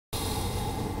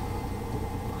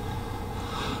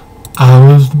I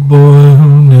was the boy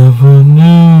who never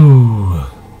knew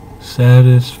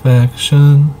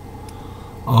satisfaction.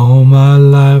 All my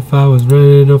life I was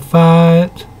ready to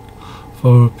fight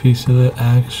for a piece of the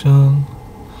action.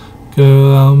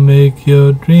 Girl, I'll make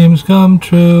your dreams come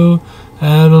true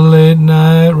at a late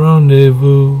night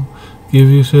rendezvous. Give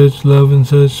you such lovin',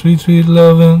 such sweet, sweet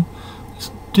lovin',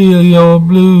 steal your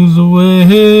blues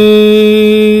away.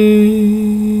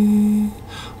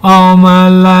 All my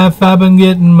life I've been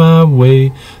getting my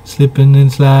way, slipping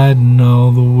and sliding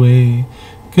all the way.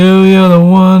 Girl, you're the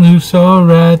one who saw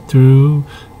right through.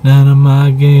 None of my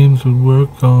games would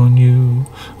work on you.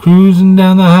 Cruising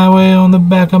down the highway on the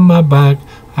back of my bike,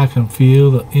 I can feel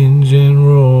the engine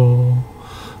roar.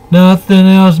 Nothing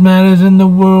else matters in the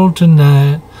world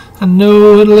tonight. I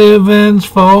know what living's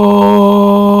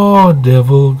for.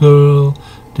 Devil girl,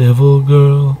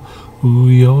 ooh,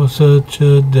 you're such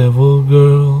a devil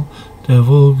girl,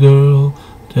 devil girl,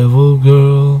 devil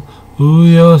girl. Ooh,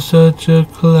 you're such a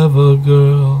clever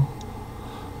girl.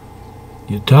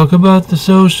 You talk about the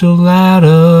social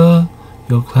ladder,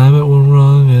 you'll climb it one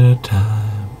rung at a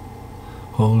time.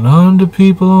 Hold on to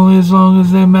people only as long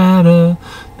as they matter,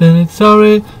 then it's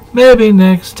sorry, maybe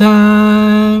next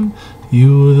time.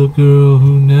 You were the girl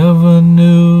who never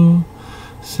knew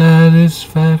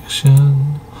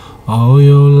satisfaction. All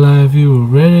your life you were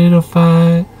ready to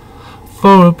fight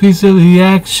for a piece of the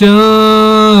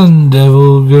action.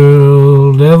 Devil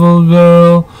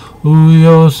girl, ooh,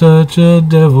 you're such a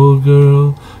devil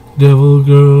girl, devil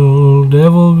girl,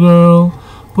 devil girl.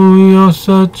 Ooh, you're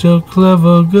such a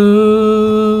clever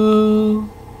girl.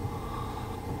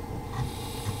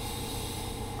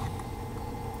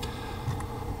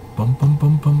 Bum, bum,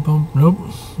 bum, bum, bum. Nope.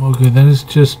 Okay, then it's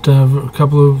just a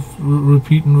couple of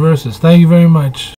repeating verses. Thank you very much.